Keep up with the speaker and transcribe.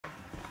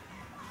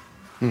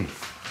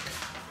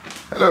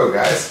Hello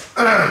guys.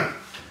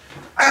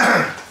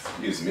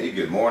 Excuse me.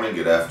 Good morning,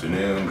 good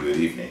afternoon, good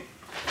evening.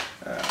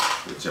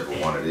 Whichever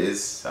one it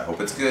is, I hope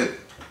it's good.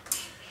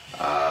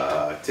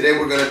 Today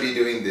we're going to be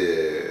doing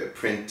the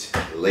print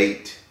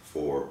late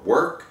for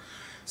work.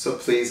 So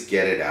please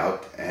get it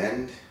out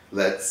and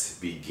let's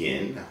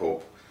begin. I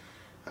hope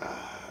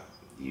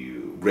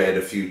you read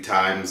a few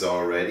times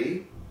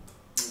already.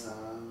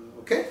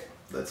 Okay,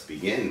 let's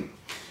begin.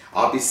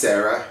 I'll be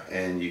Sarah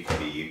and you can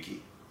be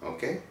Yuki.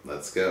 Okay,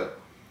 let's go.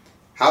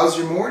 How's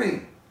your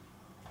morning?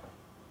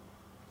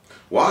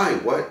 Why?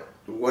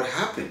 What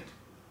happened?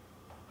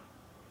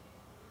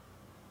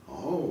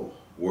 Oh,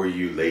 were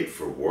you late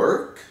for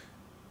work?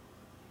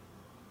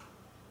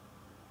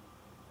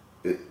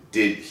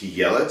 Did he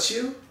yell at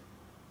you?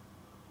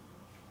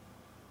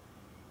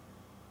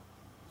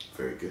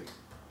 Very good.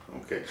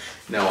 Okay,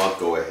 now I'll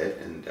go ahead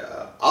and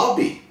I'll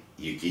be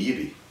Yuki, you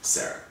be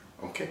Sarah.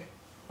 Okay,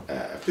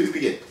 please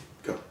begin.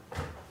 Go.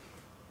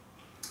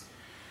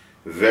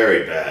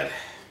 Very bad.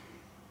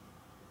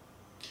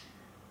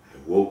 I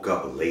woke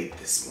up late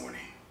this morning.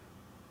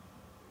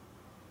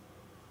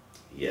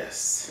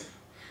 Yes,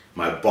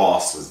 my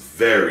boss was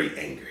very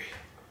angry.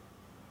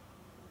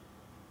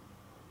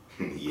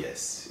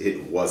 Yes,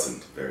 it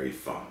wasn't very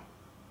fun.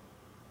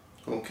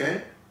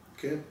 Okay,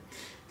 good.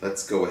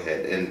 Let's go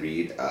ahead and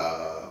read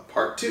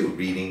part 2,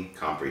 reading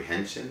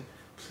comprehension.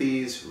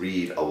 Please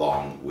read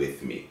along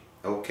with me.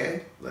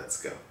 Okay,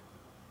 let's go.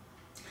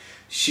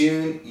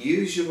 Shun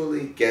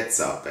usually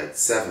gets up at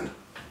 7.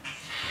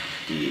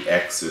 He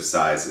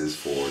exercises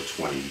for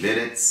 20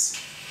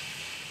 minutes,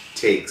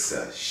 takes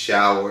a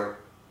shower,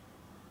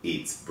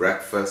 eats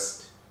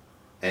breakfast,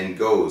 and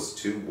goes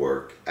to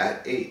work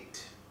at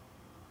 8.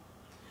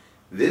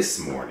 This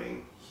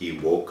morning, he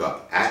woke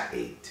up at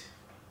 8.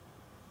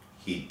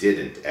 He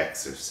didn't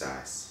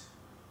exercise.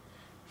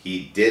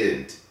 He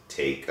didn't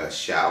take a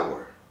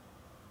shower.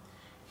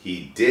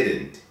 He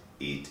didn't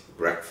eat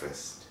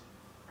breakfast.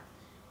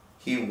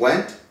 He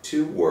went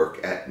to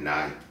work at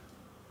 9.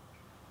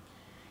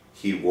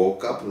 He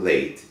woke up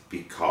late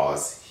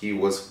because he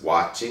was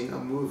watching a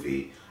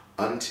movie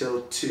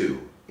until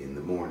 2 in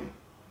the morning.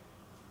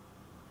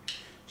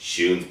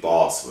 Shun's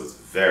boss was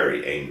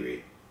very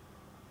angry.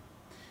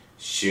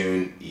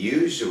 Shun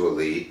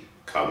usually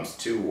comes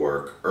to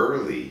work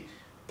early,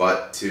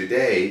 but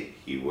today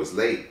he was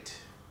late.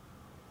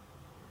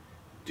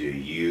 Do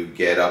you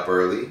get up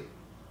early?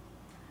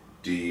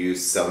 Do you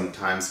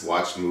sometimes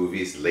watch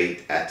movies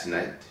late at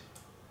night?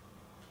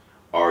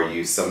 Are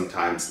you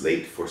sometimes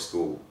late for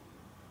school?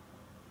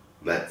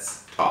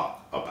 Let's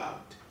talk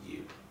about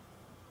you.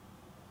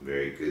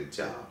 Very good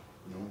job.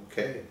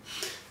 Okay.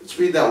 Let's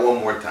read that one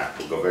more time.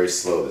 We'll go very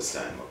slow this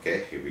time,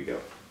 okay? Here we go.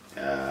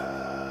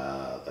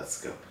 Let's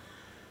go.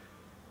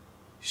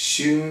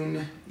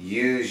 Shun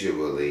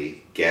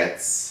usually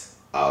gets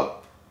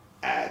up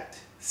at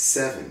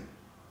 7.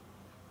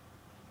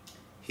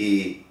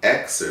 He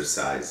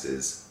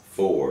exercises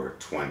for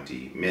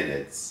 20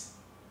 minutes,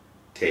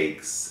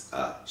 takes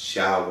a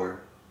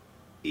shower,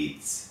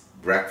 eats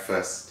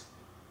breakfast,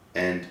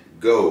 and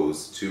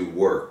goes to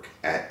work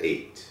at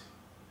 8.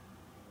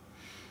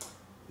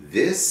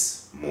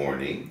 This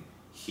morning,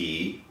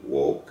 he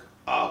woke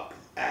up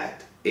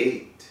at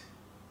 8.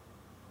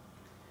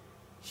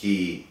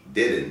 He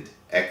didn't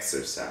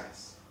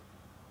exercise.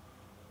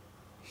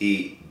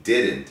 He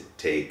didn't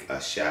take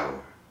a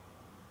shower.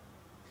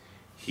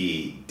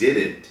 He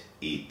didn't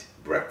eat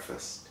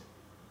breakfast.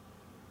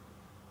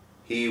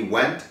 He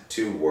went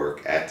to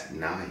work at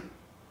 9.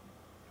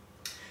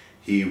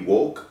 He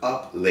woke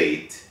up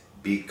late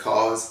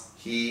because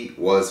he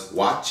was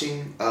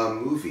watching a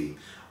movie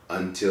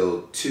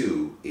until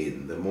 2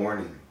 in the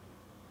morning.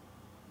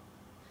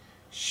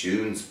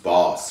 Shun's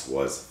boss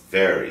was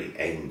very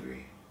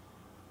angry.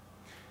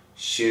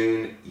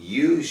 Shun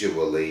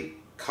usually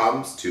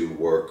comes to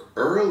work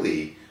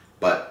early,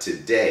 but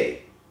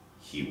today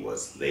he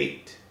was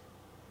late.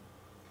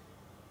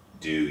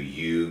 Do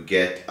you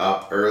get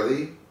up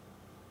early?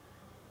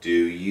 Do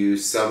you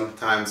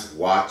sometimes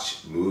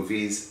watch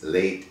movies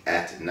late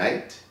at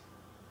night?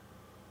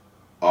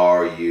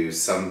 Are you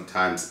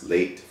sometimes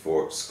late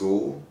for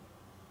school?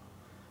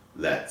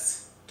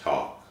 Let's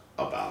talk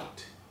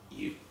about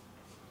you.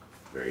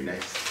 Very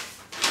nice.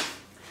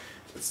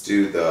 Let's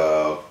do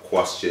the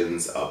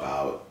questions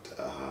about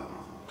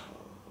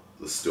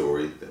the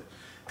story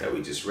that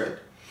we just read.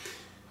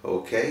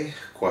 Okay,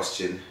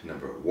 question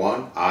number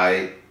 1.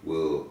 I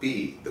will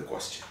be the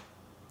question.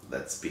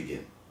 Let's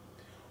begin.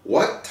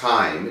 What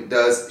time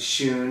does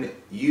Shun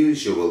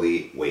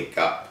usually wake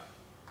up?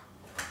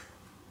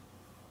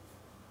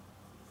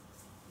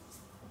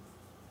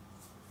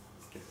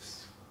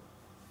 Yes.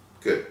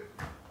 Good.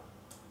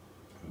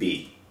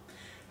 B.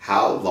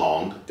 How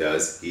long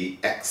does he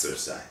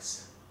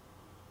exercise?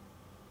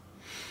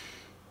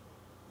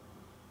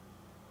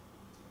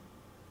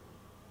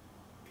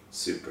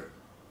 Super.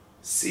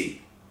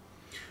 C.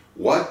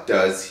 What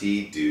does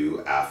he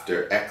do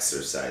after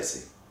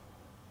exercising?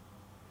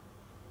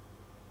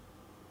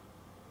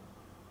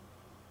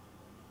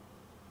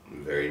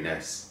 Very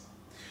nice.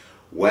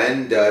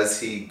 When does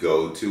he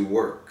go to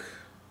work?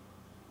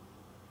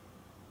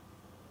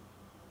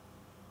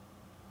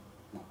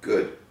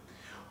 Good.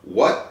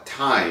 What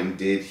time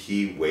did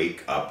he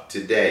wake up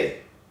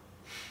today?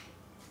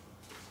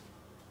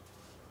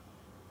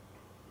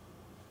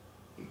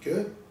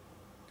 Good.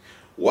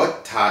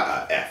 What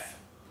time, F.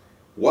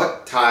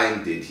 What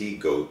time did he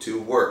go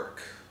to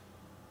work?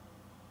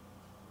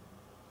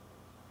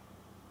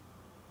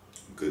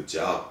 Good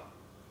job.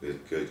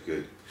 Good, good,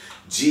 good.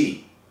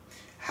 G.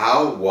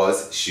 How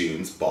was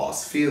Shun's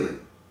boss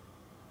feeling?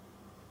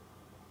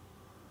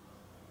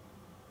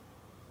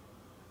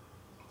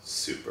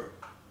 Super.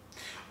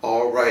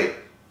 All right,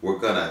 we're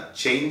gonna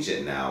change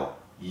it now.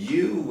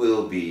 You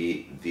will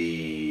be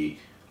the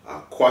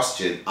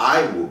question,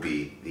 I will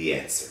be the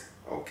answer,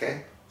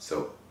 okay?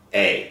 So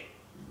A,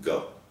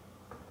 go.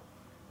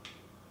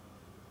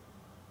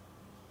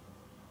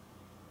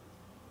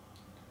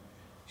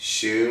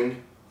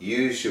 Shun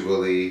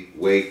usually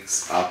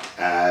wakes up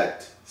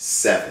at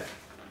 7.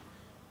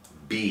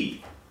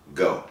 B,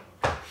 go.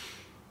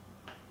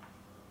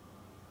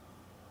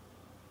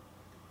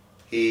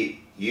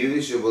 He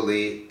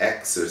usually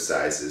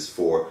exercises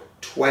for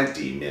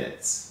 20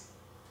 minutes.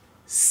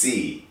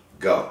 C,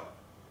 go.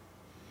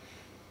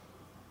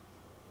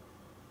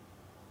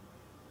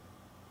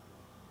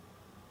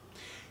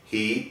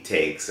 He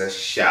takes a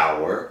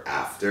shower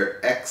after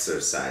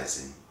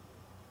exercising.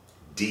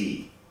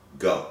 D,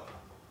 go.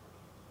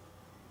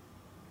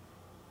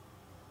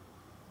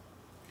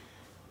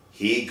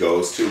 He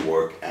goes to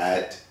work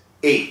at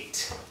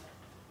 8.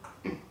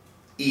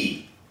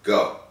 E,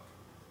 go.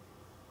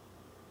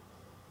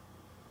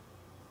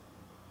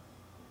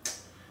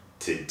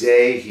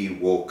 Today he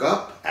woke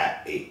up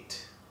at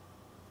 8.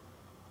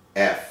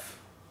 F,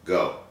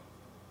 go.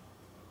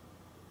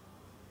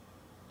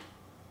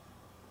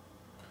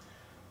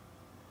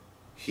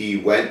 He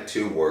went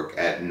to work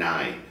at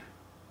 9.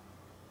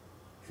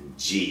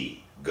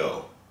 G,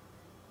 go.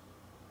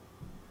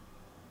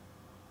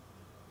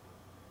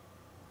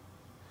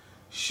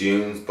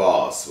 Shun's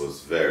boss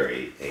was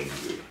very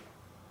angry.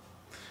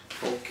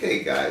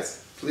 Okay,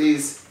 guys,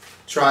 please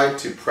try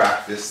to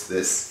practice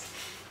this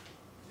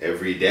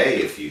every day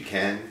if you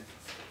can.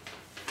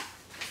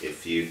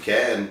 If you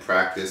can,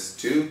 practice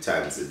 2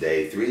 times a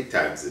day, 3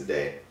 times a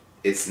day.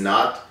 It's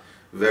not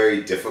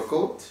very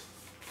difficult,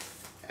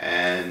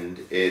 and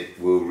it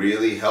will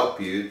really help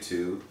you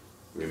to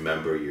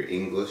remember your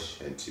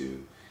English and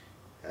to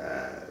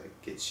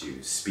get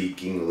you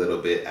speaking a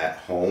little bit at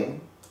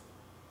home.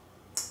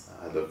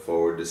 I look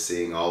forward to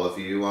seeing all of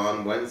you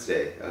on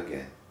Wednesday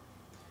again.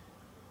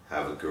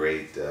 Have a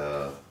great,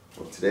 well,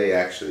 today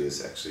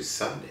is actually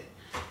Sunday.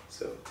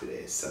 So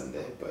today is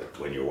Sunday, but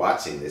when you're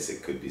watching this,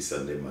 it could be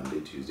Sunday, Monday,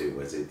 Tuesday,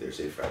 Wednesday,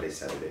 Thursday, Friday,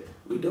 Saturday.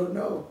 We don't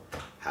know.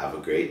 Have a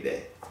great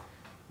day.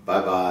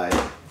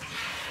 Bye-bye.